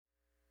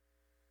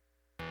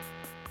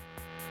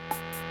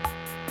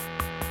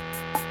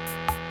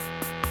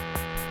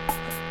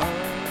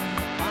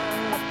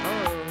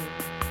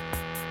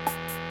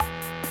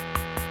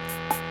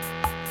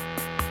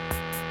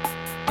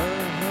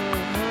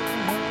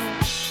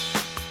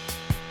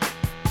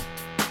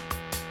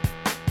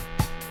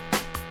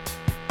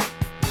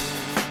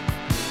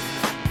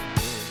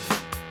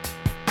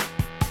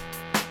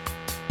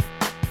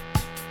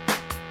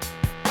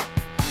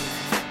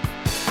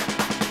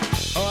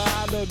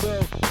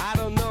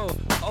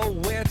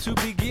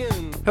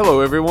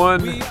Hello,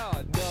 everyone.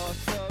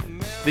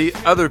 The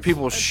Other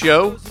People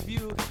Show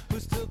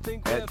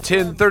at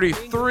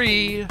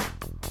 10:33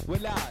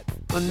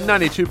 on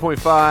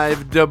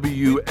 92.5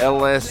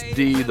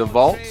 WLSD The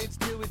Vault,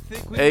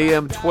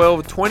 AM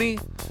 1220,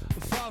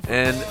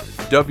 and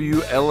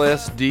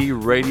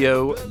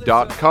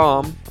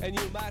WLSDradio.com.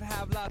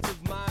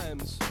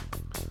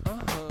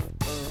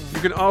 You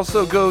can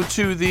also go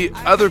to The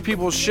Other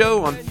People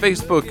Show on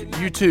Facebook,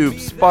 YouTube,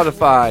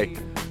 Spotify,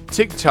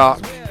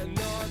 TikTok,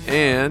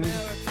 and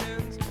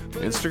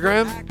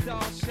Instagram.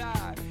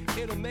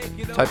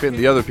 Type in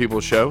The Other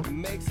People Show.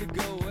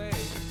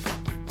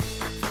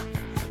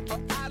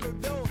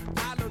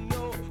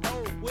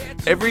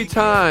 Every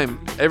time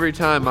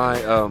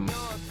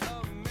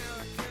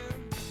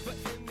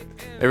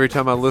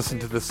I listen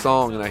to the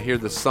song and I hear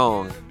the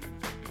song,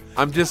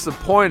 I'm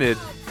disappointed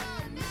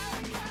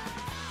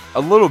a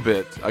little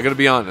bit. I gotta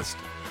be honest.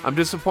 I'm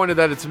disappointed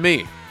that it's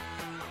me.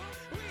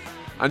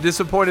 I'm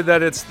disappointed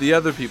that it's The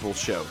Other People's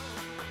Show.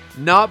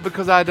 Not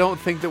because I don't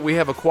think that we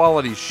have a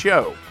quality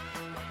show.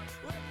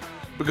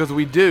 Because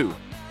we do.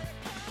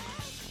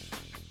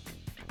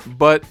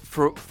 But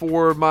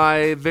for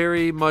my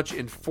very much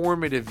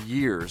informative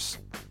years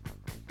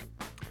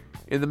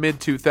in the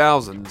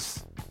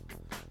mid-2000s,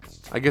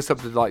 I guess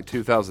up to like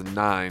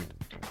 2009,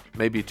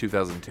 maybe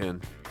 2010,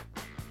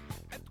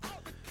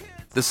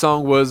 the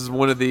song was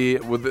one of the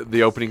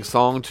opening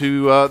song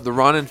to the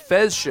Ron and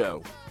Fez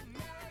show,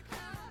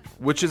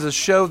 which is a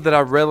show that I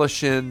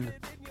relish in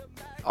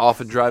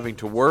often driving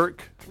to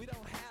work,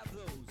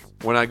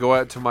 when I go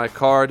out to my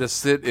car to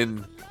sit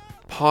and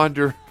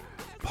ponder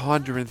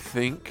and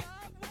think.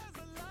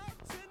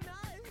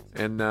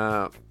 And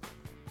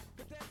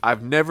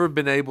I've never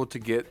been able to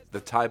get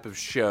the type of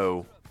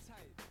show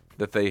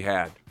that they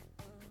had.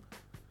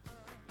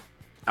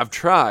 I've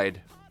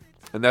tried,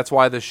 and that's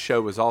why this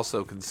show is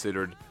also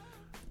considered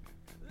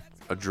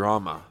a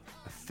drama,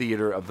 a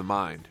theater of the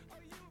mind.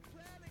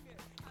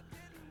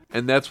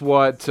 And that's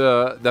what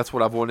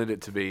I've wanted it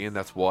to be, and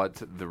that's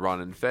what the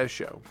Ron and Fez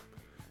show.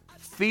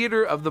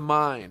 Theater of the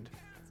mind.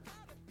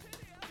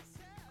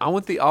 I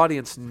want the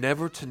audience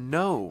never to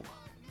know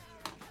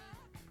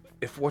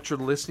if what you're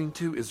listening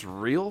to is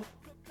real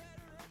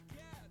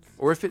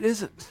or if it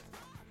isn't.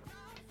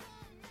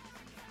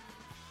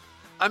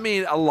 I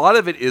mean, a lot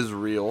of it is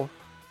real.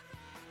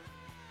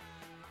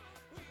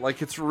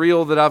 Like, it's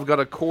real that I've got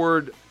a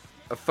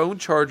phone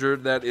charger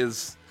that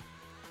is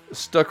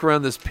stuck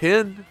around this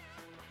pin,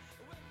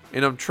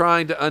 and I'm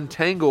trying to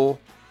untangle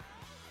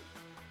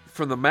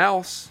from the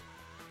mouse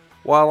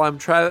while I'm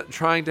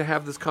trying to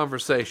have this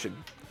conversation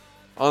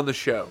on the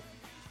show.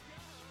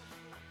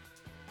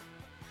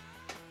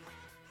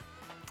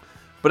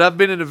 But I've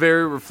been in a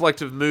very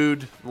reflective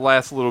mood the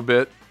last little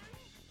bit,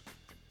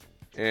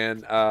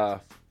 and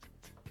I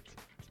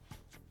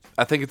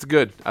think it's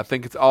good. I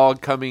think it's all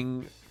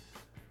coming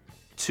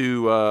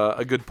to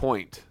a good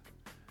point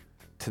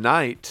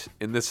tonight.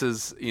 And this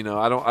is, I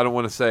don't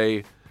want to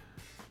say,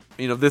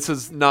 this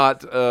is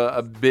not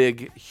a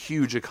big,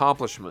 huge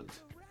accomplishment.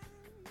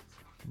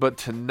 But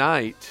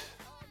tonight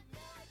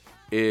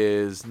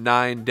is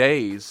 9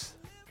 days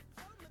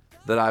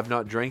that I've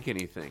not drank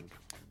anything.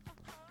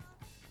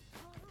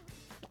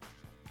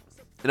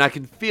 And I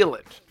can feel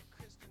it.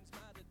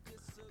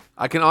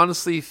 I can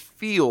honestly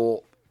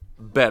feel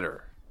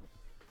better.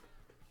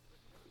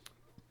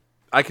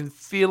 I can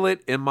feel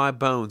it in my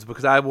bones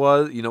because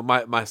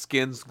my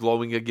skin's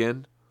glowing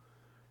again.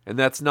 And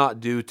that's not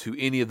due to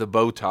any of the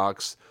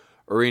Botox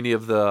or any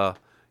of the,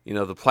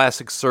 the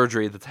plastic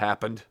surgery that's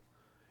happened.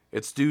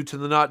 It's due to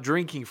the not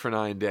drinking for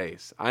 9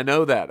 days. I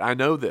know that. I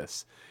know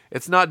this.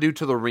 It's not due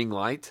to the ring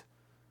light,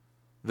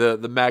 the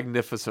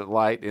magnificent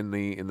light in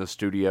the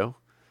studio.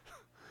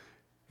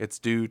 It's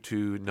due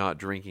to not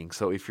drinking.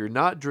 So if you're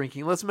not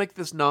drinking, let's make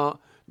this no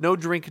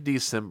drink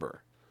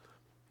December.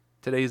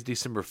 Today is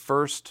December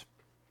 1st.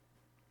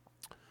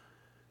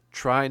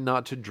 Try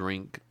not to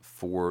drink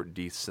for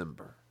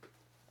December.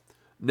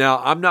 Now,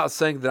 I'm not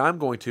saying that I'm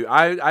going to.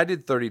 I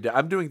did 30 days.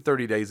 I'm doing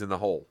 30 days in the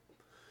hole.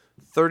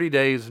 30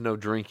 days no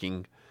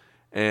drinking,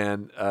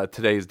 and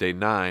today's day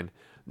 9.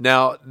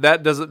 Now,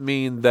 that doesn't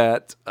mean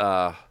that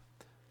I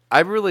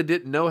really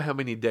didn't know how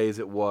many days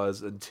it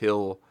was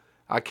until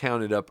I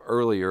counted up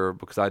earlier,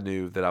 because I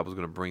knew that I was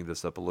going to bring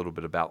this up a little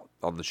bit about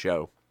on the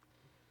show.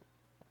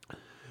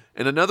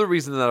 And another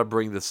reason that I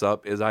bring this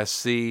up is I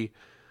see,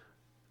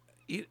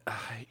 and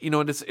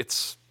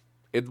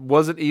it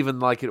wasn't even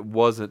like it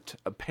wasn't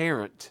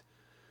apparent,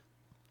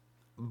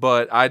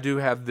 but I do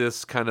have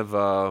this kind of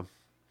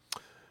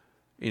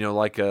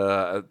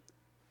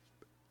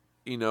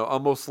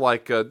almost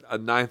like a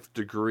ninth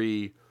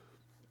degree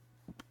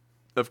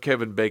of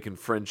Kevin Bacon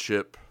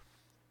friendship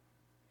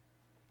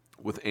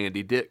with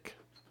Andy Dick.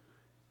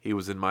 He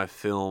was in my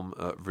film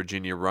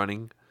Virginia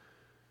Running,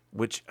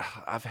 which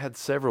I've had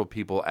several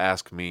people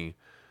ask me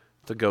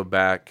to go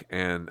back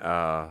and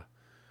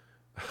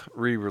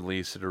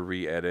re-release it or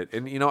re-edit.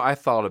 And, I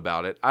thought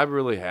about it. I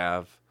really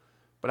have.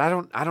 But I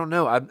don't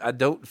know. I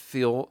don't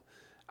feel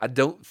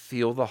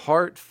the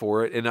heart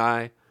for it, and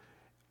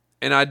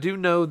I do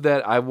know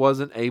that I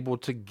wasn't able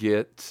to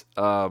get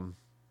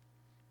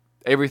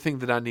everything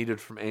that I needed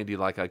from Andy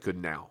like I could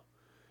now.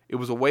 It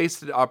was a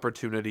wasted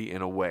opportunity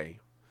in a way.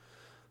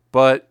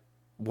 But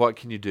what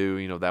can you do?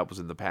 You know, that was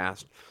in the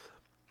past.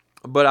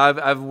 But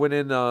I've went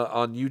in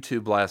on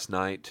YouTube last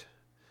night,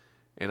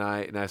 and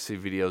I see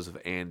videos of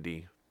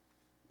Andy,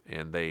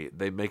 and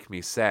they make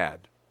me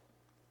sad.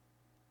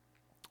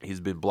 He's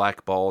been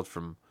blackballed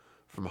from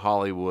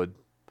Hollywood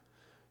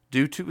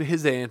due to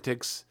his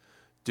antics,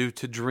 due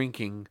to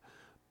drinking,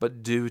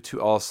 but due to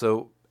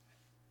also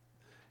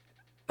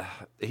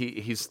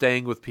he's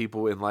staying with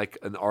people in like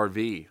an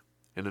RV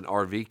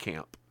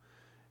camp,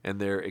 and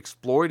they're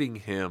exploiting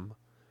him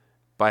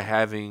by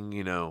having,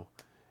 you know,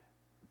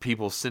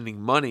 people sending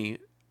money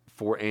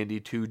for Andy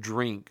to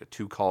drink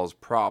to cause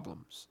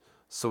problems.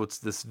 So it's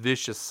this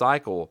vicious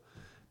cycle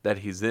that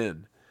he's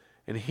in.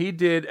 And he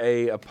did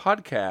a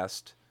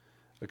podcast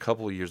a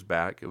couple of years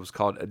back. It was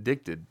called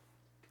Addicted,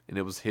 and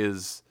it was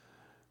his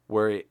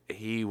where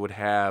he would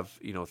have,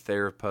 you know,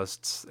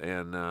 therapists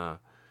and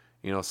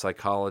you know,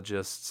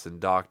 psychologists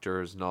and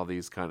doctors and all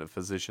these kind of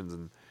physicians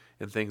and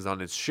things on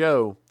his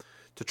show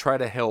to try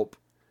to help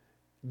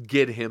and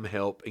get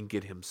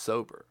him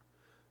sober,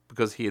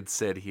 because he had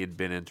said he had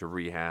been into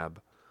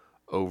rehab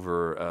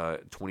over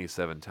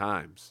 27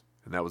 times,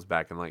 and that was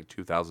back in like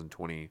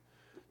 2020,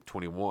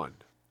 21.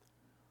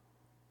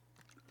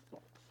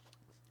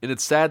 And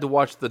it's sad to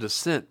watch the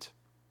descent,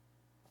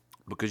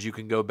 because you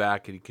can go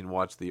back and you can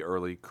watch the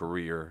early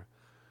career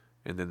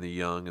and then the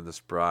young and the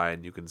spry,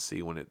 and you can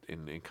see when it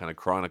and kind of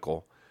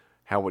chronicle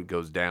how it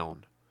goes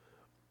down.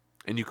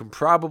 And you can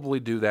probably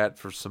do that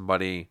for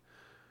somebody,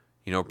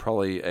 you know,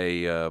 probably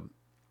a,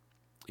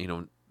 you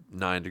know,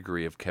 9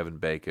 degree of Kevin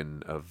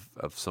Bacon of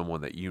someone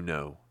that you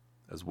know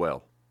as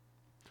well.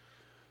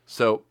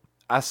 So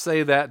I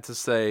say that to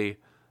say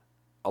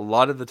a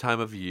lot of the time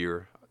of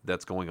year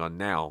that's going on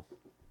now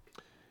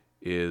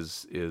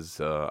is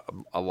a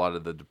lot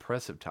of the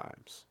depressive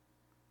times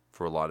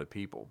for a lot of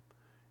people,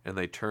 and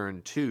they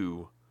turn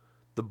to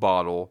the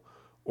bottle,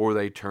 or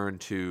they turn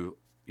to,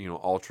 you know,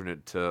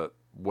 alternate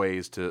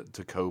ways to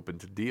cope and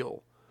to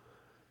deal.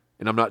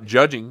 And I'm not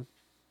judging,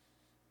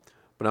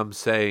 but I'm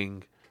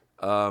saying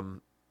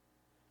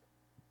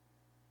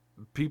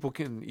people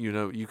can, you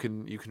know, you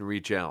can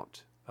reach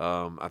out.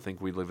 I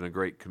think we live in a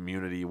great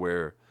community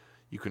where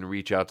you can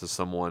reach out to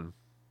someone,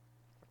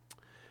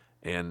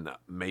 and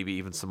maybe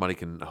even somebody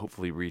can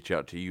hopefully reach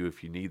out to you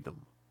if you need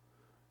them.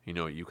 You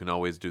know, you can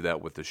always do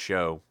that with the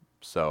show.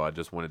 So I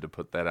just wanted to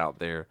put that out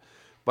there.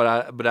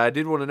 But I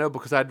did want to know,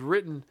 because I'd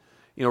written,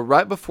 you know,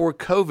 right before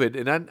COVID,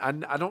 and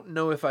I don't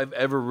know if I've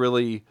ever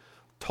really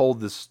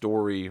told this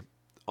story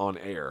on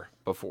air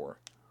before.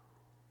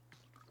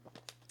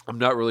 I'm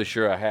not really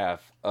sure I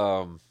have.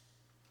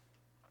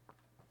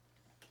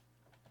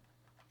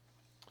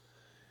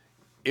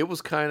 It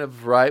was kind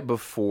of right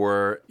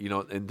before, you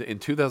know, in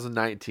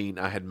 2019,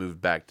 I had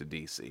moved back to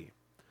D.C.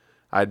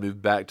 I had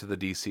moved back to the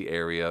D.C.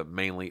 area,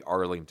 mainly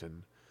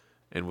Arlington,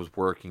 and was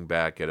working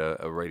back at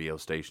a radio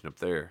station up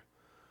there,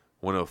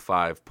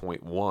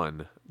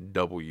 105.1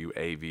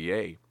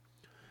 WAVA.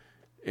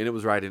 And it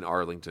was right in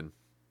Arlington.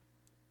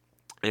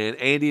 And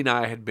Andy and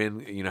I had been,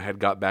 you know, had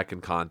got back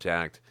in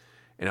contact,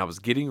 and I was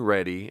getting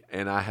ready,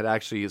 and I had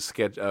actually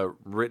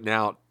written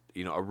out,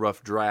 you know, a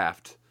rough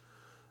draft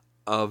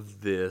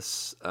of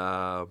this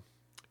kind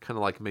of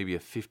like maybe a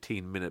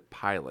 15-minute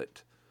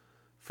pilot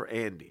for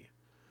Andy.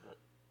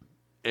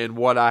 And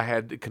what I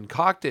had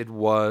concocted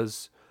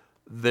was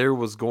there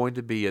was going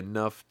to be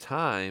enough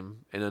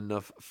time and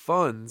enough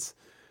funds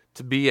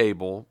to be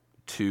able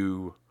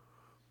to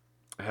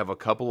have a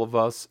couple of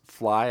us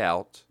fly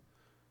out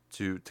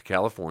to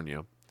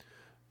California,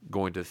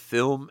 going to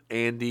film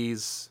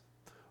Andy's.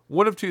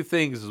 One of two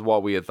things is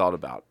what we had thought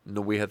about. No,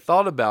 we had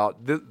thought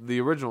about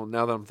the original.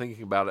 Now that I'm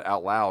thinking about it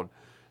out loud,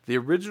 the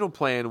original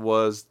plan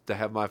was to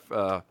have my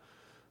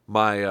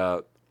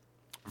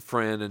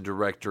friend and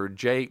director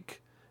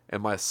Jake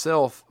and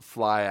myself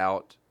fly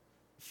out,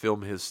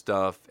 film his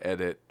stuff,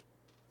 edit,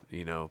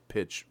 you know,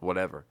 pitch,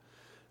 whatever.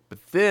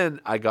 But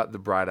then I got the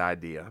bright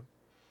idea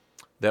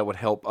that would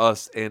help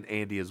us and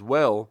Andy as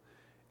well,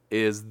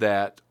 is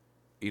that,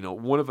 you know,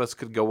 one of us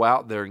could go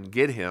out there and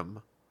get him,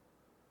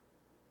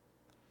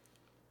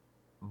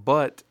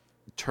 but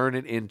turn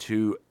it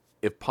into,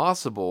 if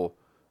possible,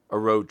 a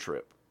road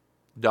trip.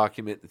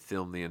 Document and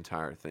film the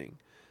entire thing.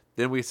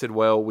 Then we said,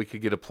 well, we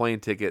could get a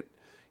plane ticket.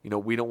 You know,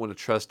 we don't want to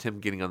trust him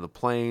getting on the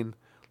plane.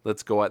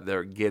 Let's go out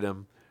there, get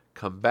him,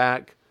 come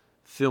back,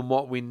 film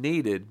what we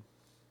needed,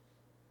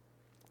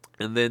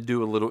 and then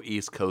do a little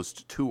East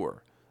Coast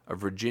tour of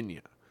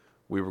Virginia.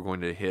 We were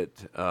going to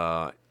hit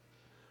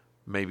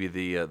maybe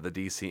the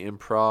DC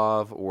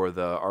Improv or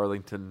the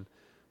Arlington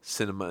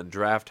Cinema and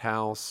Draft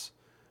House.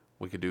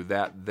 We could do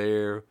that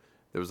there.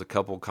 There was a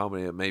couple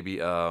comedy,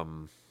 maybe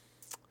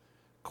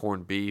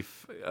corned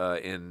beef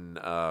in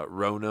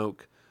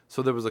Roanoke.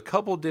 So there was a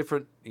couple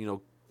different, you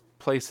know,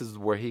 places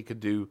where he could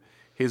do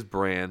his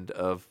brand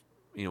of,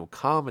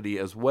 comedy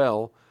as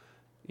well.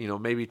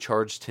 Maybe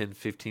charge 10,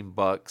 15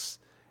 bucks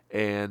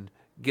and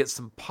get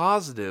some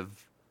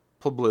positive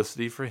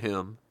publicity for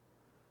him.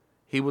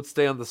 He would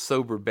stay on the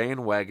sober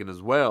bandwagon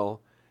as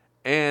well,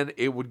 and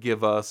it would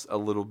give us a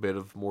little bit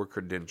of more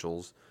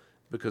credentials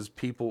because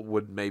people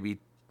would maybe,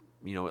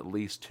 at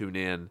least tune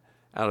in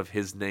out of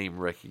his name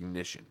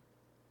recognition.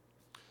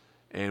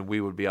 And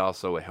we would be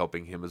also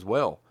helping him as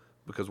well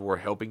because we're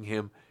helping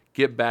him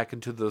get back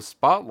into the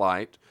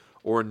spotlight,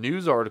 or a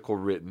news article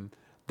written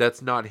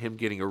that's not him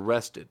getting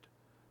arrested.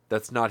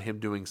 That's not him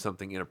doing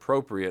something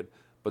inappropriate,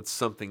 but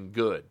something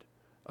good.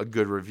 A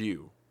good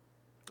review.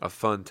 A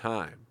fun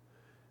time.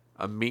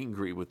 A meet and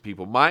greet with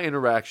people. My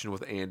interaction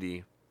with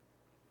Andy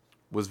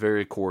was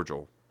very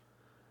cordial.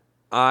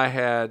 I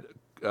had,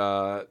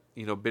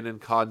 been in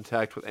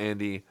contact with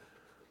Andy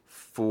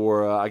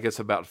for, I guess,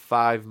 about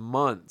 5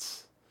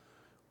 months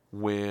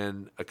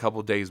when a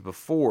couple days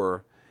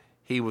before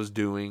he was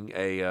doing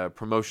a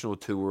promotional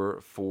tour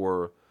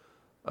for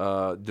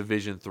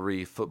Division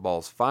III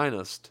football's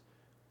finest.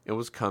 It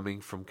was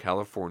coming from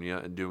California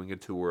and doing a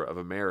tour of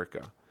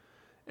America.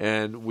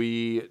 And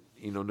we,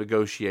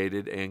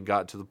 negotiated and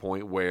got to the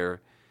point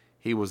where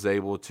he was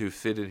able to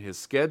fit in his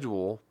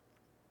schedule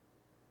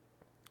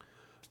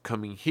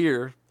coming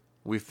here.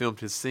 We filmed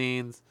his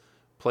scenes,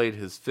 played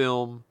his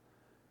film,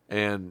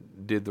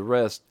 and did the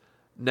rest.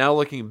 Now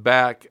looking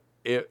back,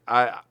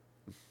 I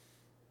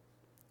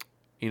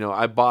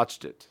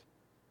botched it.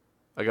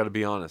 I got to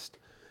be honest.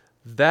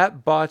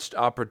 That botched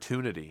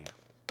opportunity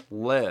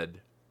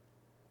led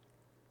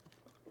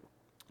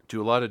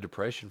to a lot of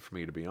depression for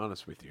me, to be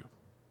honest with you.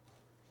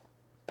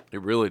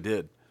 It really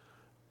did.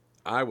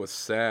 I was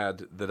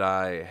sad that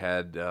I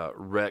had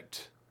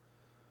wrecked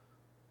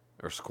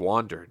or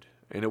squandered.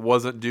 And it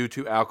wasn't due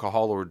to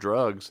alcohol or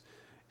drugs.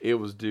 It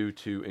was due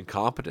to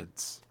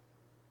incompetence.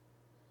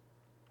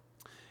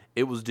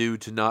 It was due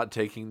to not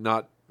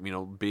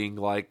being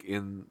like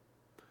in,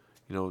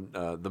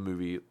 the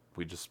movie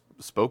we just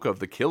spoke of,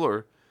 The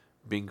Killer,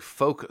 being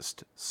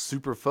focused,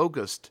 super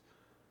focused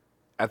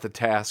at the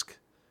task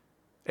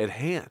at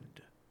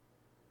hand.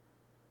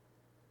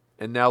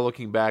 And now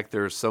looking back,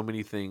 there are so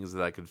many things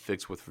that I could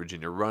fix with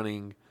Virginia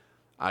running.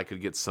 I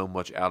could get so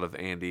much out of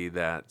Andy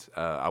that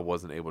I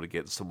wasn't able to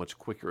get so much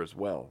quicker as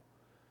well.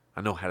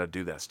 I know how to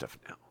do that stuff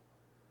now.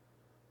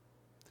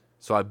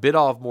 So I bit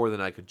off more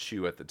than I could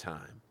chew at the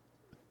time.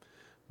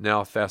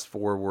 Now fast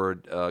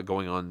forward,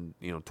 going on,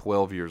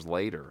 12 years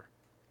later,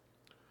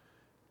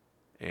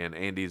 and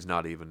Andy's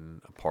not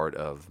even a part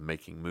of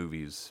making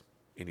movies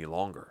any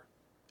longer,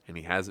 and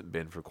he hasn't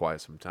been for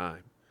quite some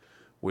time,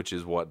 which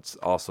is what's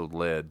also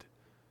led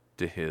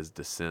to his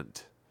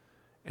descent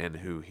and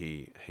who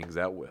he hangs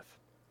out with.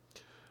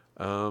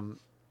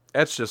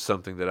 That's just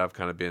something that I've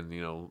kind of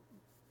been,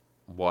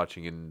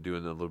 watching and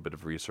doing a little bit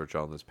of research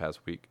on this past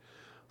week.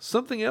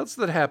 Something else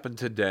that happened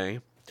today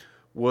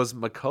was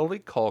Macaulay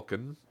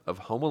Culkin of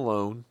Home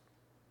Alone,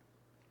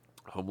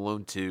 Home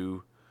Alone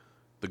 2,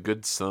 The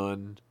Good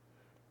Son,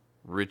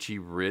 Richie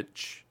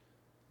Rich,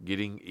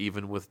 Getting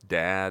Even with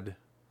Dad,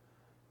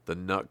 The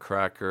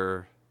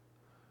Nutcracker.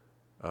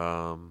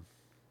 What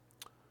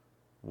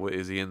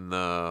is he in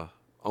the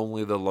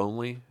Only the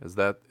Lonely? Is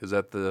that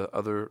the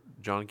other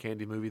John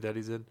Candy movie that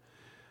he's in?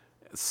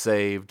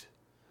 Saved.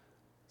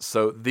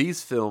 So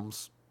these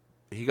films,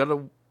 he got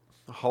a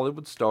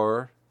Hollywood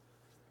star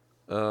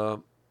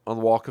on the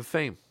Walk of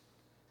Fame.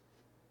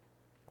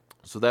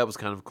 So that was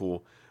kind of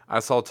cool. I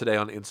saw today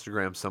on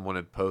Instagram someone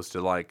had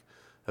posted like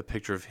a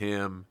picture of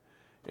him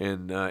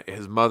and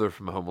his mother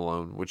from Home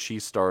Alone, which she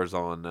stars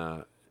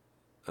on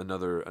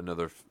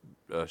another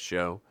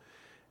show,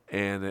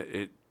 and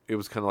it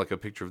was kind of like a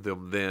picture of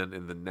them then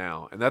and then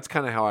now, and that's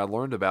kind of how I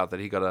learned about that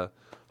he got a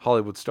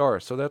Hollywood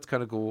star. So that's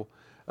kind of cool.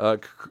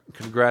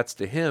 Congrats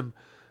to him.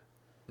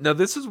 Now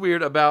this is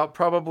weird. About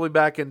probably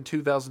back in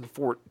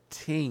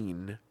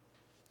 2014,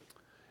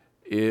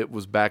 it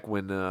was back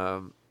when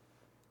I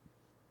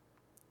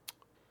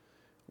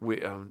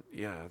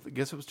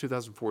guess it was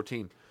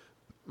 2014.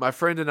 My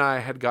friend and I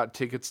had got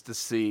tickets to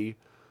see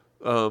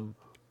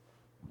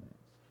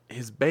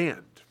his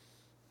band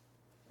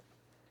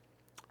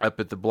up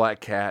at the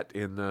Black Cat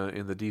in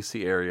the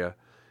DC area,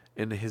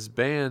 and his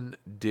band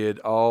did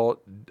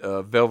all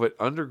Velvet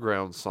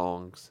Underground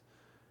songs,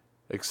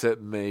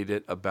 except made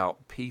it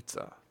about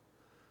pizza.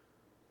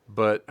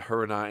 But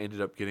her and I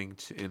ended up getting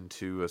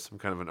into some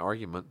kind of an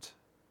argument,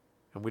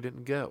 and we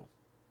didn't go.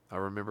 I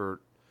remember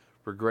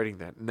regretting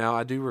that. Now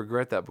I do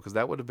regret that because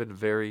that would have been a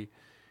very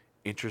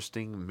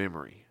interesting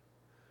memory.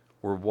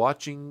 We're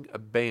watching a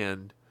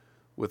band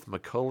with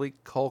Macaulay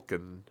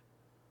Culkin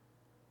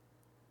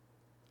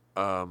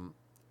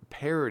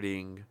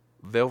parroting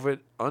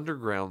Velvet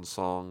Underground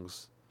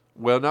songs.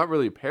 Well, not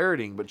really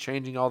parroting, but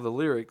changing all the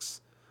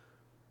lyrics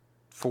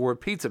for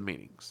pizza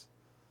meanings.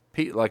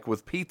 Like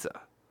with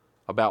pizza.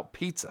 About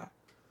pizza.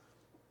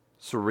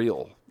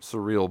 Surreal.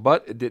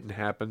 But it didn't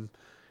happen.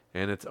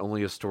 And it's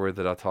only a story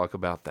that I talk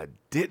about that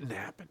didn't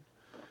happen.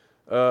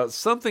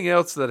 Something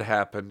else that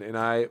happened, and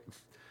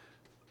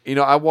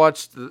I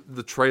watched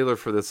the trailer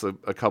for this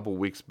a couple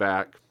weeks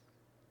back.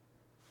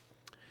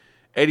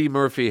 Eddie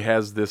Murphy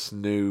has this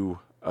new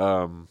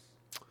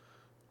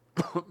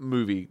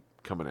movie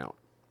coming out.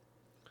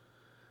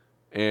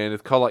 And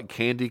it's called like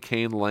Candy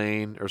Cane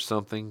Lane or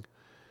something.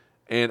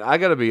 And I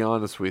got to be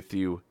honest with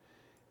you,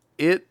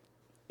 it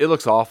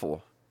looks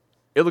awful.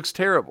 It looks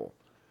terrible.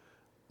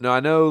 Now I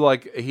know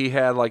like he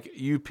had like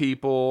You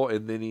People,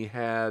 and then he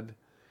had,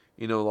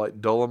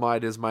 like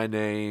Dolomite Is My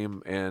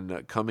Name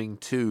and Coming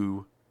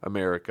to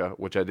America,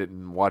 which I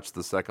didn't watch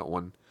the second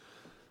one.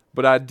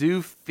 But I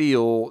do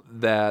feel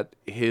that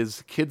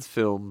his kids'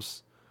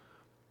 films,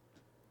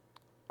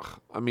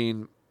 I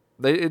mean,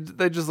 they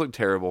just look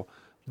terrible.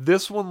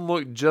 This one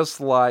looked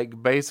just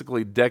like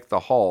basically Deck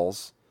the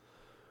Halls,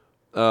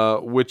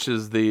 which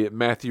is the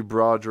Matthew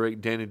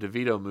Broderick, Danny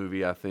DeVito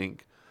movie, I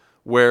think,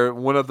 where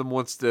one of them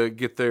wants to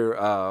get their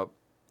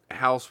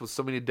house with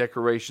so many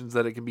decorations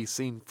that it can be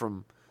seen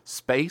from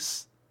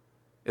space.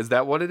 Is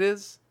that what it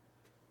is?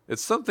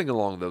 It's something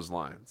along those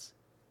lines.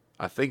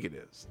 I think it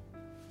is.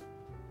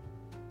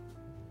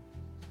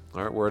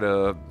 All right, we're at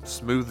a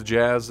Smooth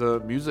Jazz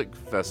music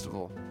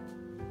festival.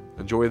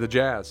 Enjoy the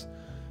jazz.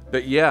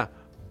 But yeah,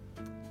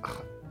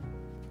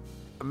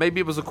 maybe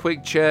it was a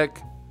quick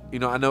check.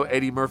 I know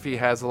Eddie Murphy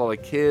has a lot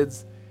of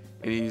kids,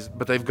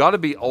 but they've got to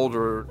be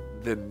older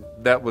than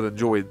that would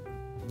enjoy.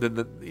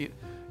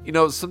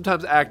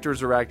 Sometimes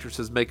actors or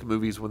actresses make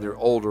movies when they're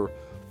older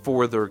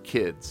for their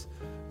kids,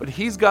 but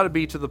he's got to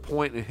be to the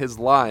point in his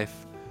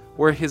life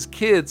where his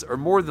kids are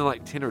more than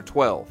like 10 or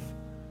 12.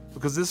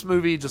 Because this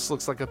movie just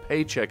looks like a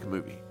paycheck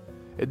movie.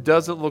 It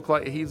doesn't look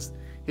like he's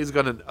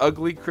got an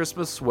ugly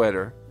Christmas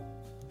sweater,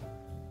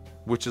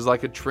 which is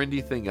like a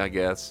trendy thing, I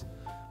guess.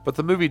 But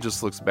the movie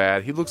just looks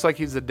bad. He looks like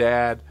he's a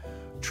dad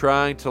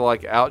trying to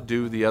like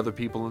outdo the other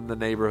people in the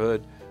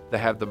neighborhood that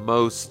have the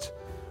most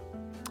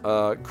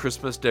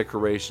Christmas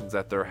decorations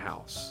at their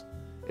house.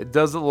 It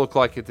doesn't look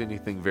like it's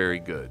anything very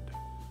good.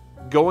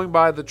 Going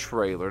by the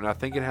trailer, and I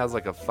think it has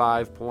like a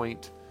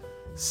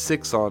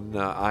 5.6 on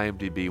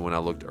IMDb when I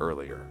looked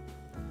earlier.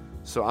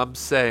 So I'm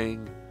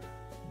saying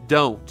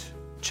don't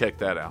check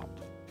that out.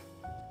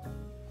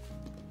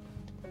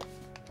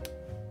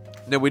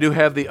 Now we do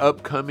have the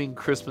upcoming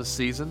Christmas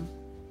season,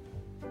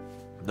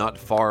 not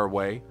far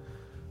away.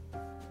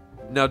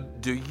 Now,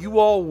 do you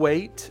all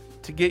wait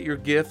to get your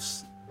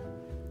gifts?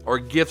 Are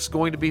gifts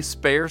going to be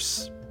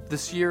sparse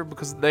this year?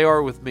 Because they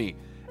are with me.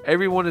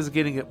 Everyone is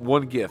getting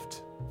one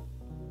gift.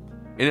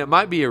 And it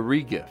might be a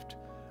re-gift.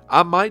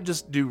 I might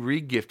just do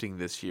re-gifting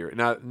this year.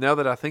 Now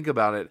that I think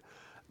about it,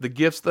 the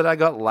gifts that I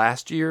got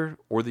last year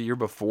or the year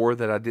before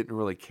that I didn't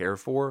really care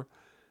for,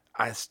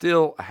 I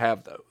still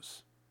have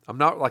those. I'm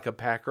not like a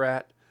pack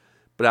rat,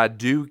 but I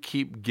do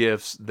keep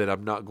gifts that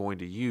I'm not going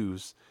to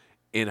use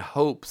in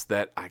hopes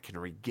that I can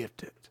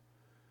re-gift it.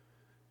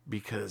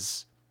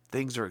 Because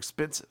things are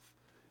expensive.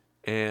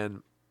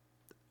 And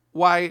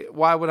why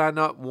would I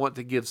not want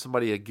to give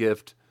somebody a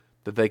gift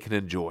that they can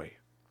enjoy?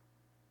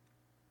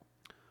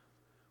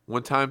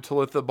 One time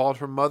Talitha bought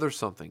her mother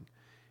something.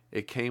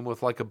 It came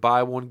with like a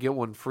buy one, get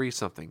one free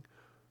something.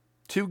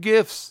 2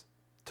 gifts.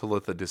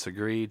 Talitha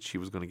disagreed. She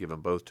was going to give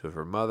them both to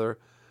her mother.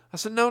 I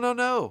said,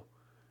 no.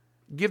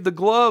 Give the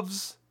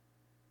gloves.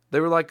 They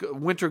were like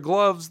winter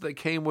gloves that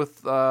came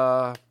with,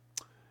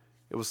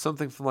 it was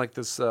something from like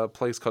this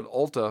place called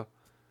Ulta.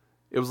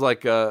 It was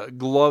like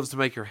gloves to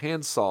make your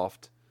hands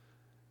soft.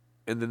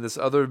 And then this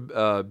other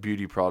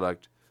beauty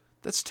product.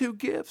 That's 2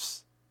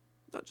 gifts.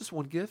 Not just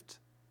one gift.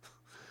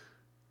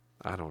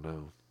 I don't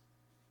know.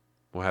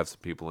 We'll have some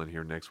people in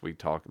here next week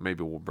talk.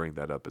 Maybe we'll bring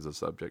that up as a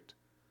subject.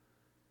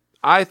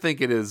 I think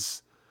it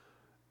is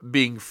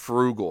being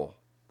frugal.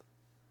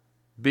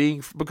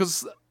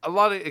 Because a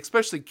lot of,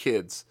 especially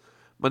kids,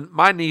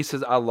 my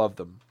nieces, I love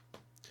them.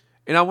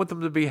 And I want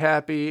them to be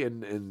happy,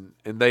 and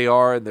they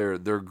are, and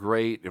they're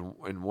great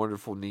and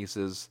wonderful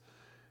nieces.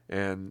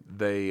 And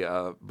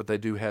but they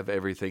do have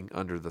everything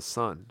under the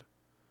sun.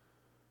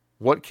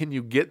 What can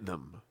you get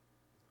them?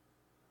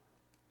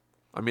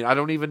 I mean, I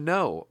don't even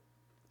know.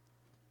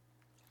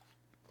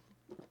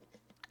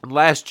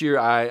 Last year,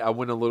 I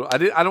went a little. I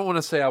don't want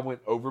to say I went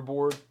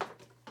overboard,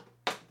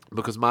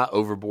 because my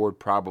overboard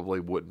probably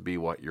wouldn't be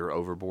what your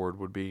overboard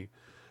would be.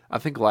 I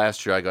think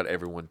last year I got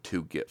everyone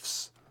 2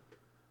 gifts.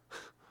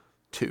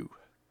 2.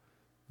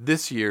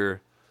 This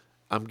year,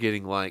 I'm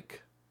getting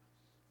like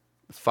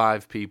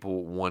 5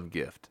 people 1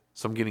 gift.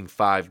 So I'm getting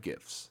 5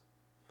 gifts.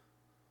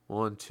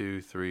 1,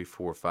 2, 3,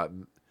 4, 5,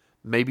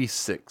 maybe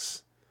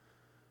 6.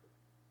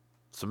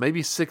 So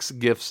maybe 6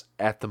 gifts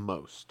at the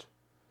most.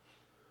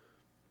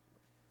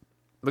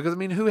 Because, I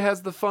mean, who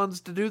has the funds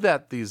to do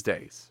that these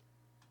days?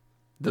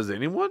 Does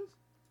anyone?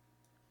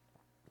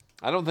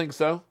 I don't think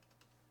so.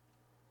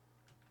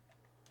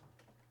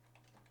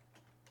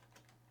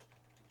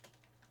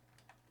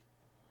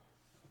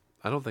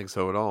 I don't think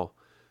so at all.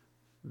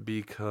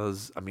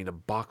 Because, I mean, a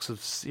box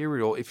of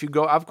cereal. If you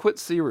go, I've quit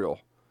cereal.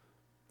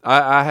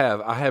 I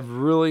have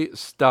really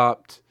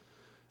stopped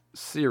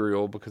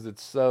cereal because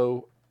it's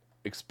so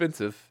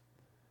expensive.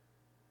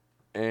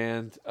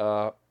 And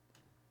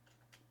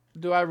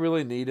Do I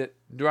really need it?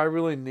 Do I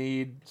really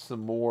need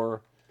some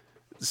more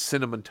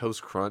Cinnamon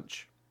Toast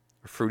Crunch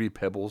or Fruity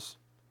Pebbles?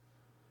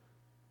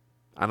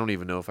 I don't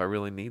even know if I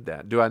really need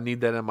that. Do I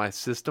need that in my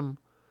system?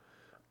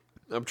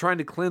 I'm trying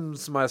to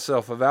cleanse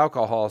myself of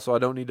alcohol so I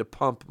don't need to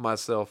pump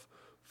myself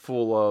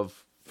full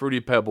of Fruity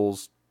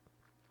Pebbles,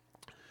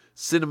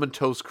 Cinnamon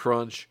Toast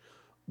Crunch,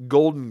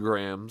 Golden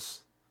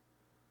Grams.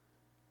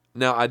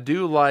 Now, I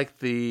do like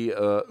the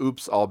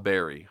Oops All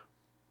Berry.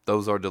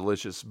 Those are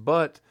delicious.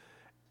 But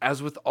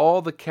as with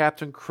all the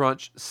Captain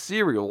Crunch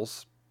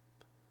cereals,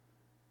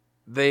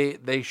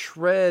 they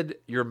shred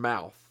your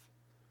mouth.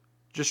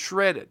 Just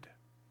shredded.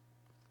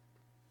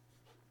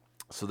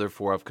 So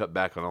therefore, I've cut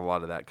back on a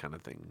lot of that kind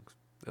of thing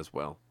as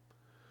well.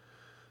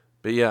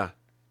 But yeah,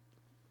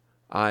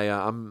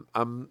 I'm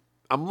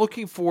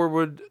looking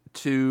forward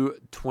to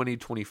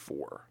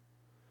 2024.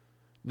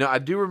 Now, I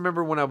do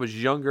remember when I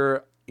was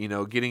younger,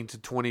 getting to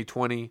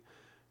 2020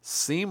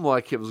 seemed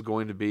like it was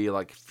going to be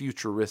like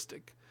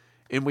futuristic.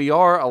 And we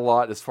are a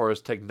lot as far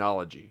as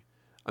technology.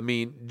 I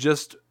mean,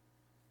 just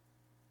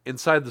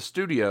inside the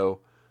studio,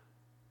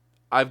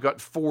 I've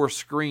got 4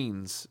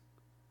 screens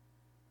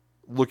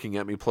looking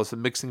at me, plus a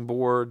mixing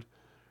board,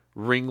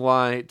 ring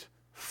light,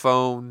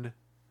 phone,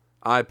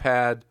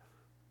 iPad,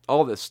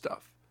 all this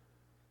stuff.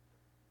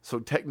 So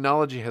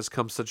technology has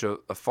come such a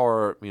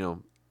far,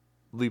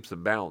 leaps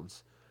and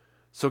bounds.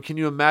 So can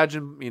you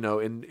imagine,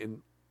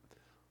 in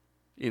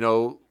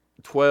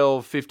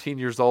 12, 15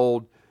 years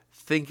old,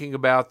 thinking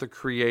about the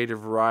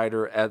creative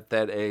writer at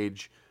that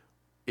age,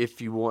 if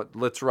you want,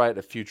 let's write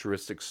a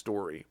futuristic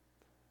story.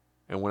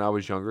 And when I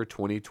was younger,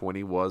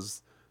 2020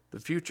 was the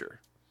future.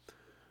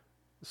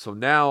 So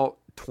now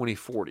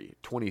 2040,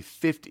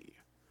 2050,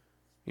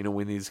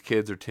 when these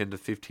kids are 10 to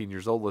 15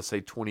 years old, let's say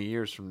 20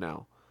 years from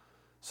now.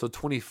 So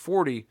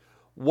 2040,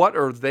 what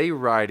are they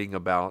writing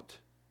about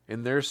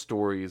in their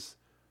stories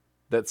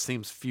that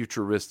seems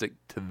futuristic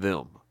to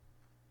them?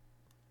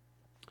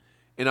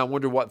 And I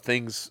wonder what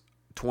things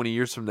 20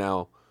 years from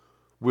now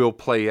will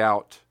play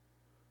out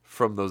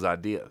from those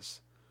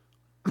ideas.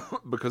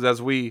 Because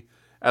as we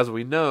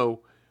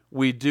know,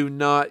 we do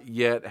not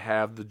yet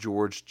have the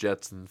George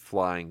Jetson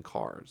flying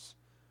cars.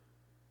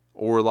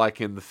 Or like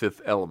in The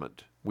Fifth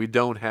Element. We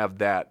don't have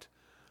that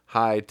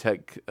high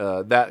tech,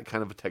 that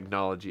kind of a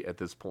technology at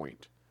this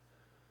point.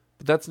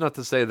 But that's not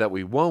to say that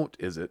we won't,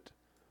 is it?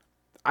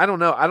 I don't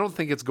know. I don't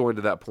think it's going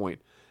to that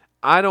point.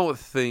 I don't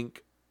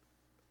think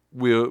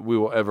we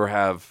will ever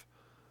have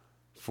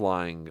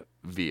flying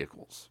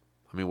vehicles.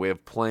 I mean, we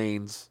have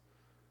planes.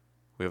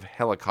 We have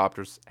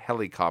helicopters.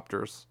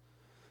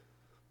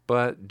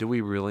 But do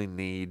we really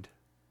need...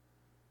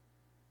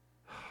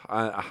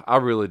 I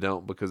really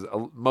don't, because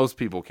most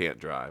people can't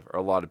drive, or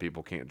a lot of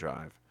people can't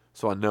drive.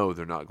 So I know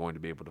they're not going to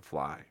be able to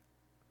fly.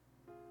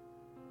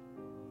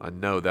 I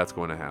know that's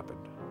going to happen.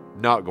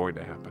 Not going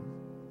to happen.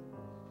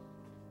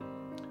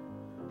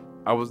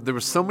 There were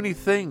so many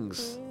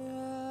things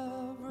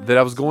that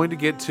I was going to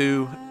get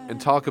to and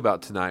talk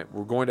about tonight.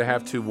 We're going to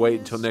have to wait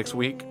until next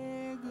week.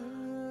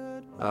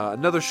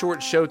 Another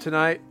short show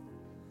tonight.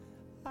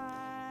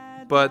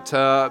 But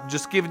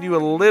just giving you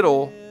a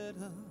little,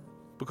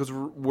 because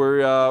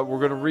we're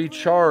going to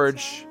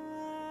recharge.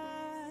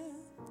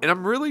 And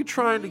I'm really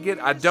trying to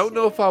get, I don't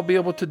know if I'll be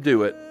able to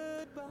do it,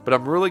 but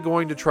I'm really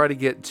going to try to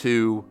get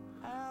to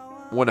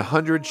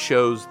 100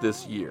 shows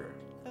this year.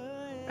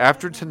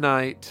 After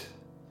tonight,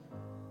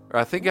 or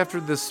I think after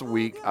this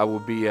week, I will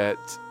be at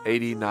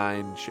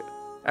 89.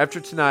 After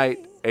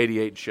tonight,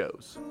 88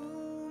 shows.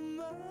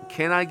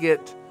 Can I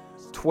get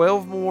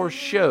 12 more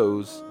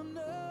shows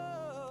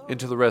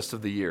into the rest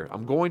of the year?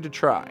 I'm going to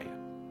try.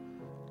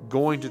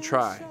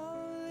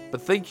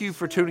 But thank you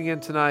for tuning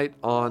in tonight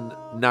on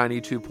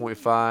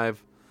 92.5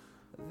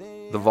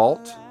 The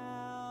Vault,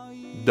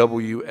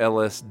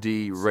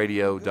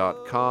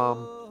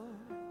 WLSDradio.com,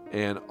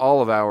 and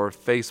all of our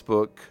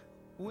Facebook,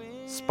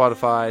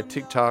 Spotify,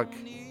 TikTok,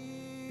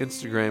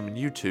 Instagram, and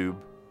YouTube,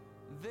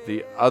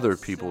 The Other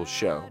People's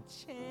Show.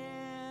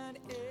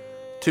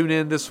 Tune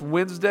in this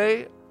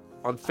Wednesday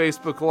on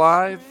Facebook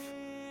Live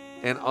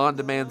and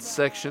on-demand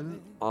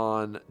section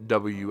on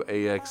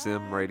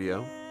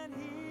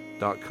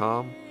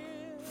WAXMradio.com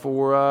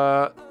for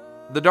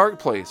The Dark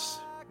Place.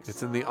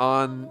 It's in the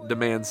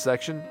on-demand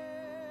section.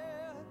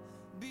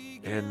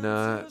 And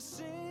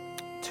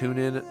tune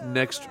in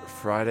next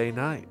Friday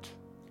night.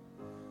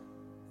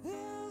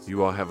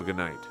 You all have a good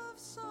night.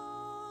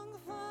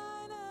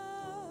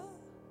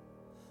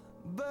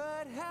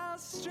 But how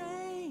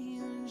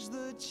strange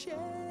the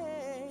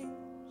change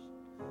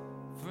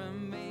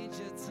from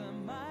major to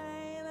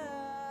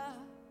minor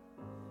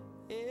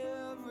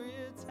every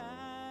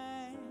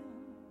time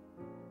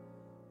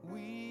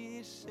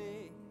we say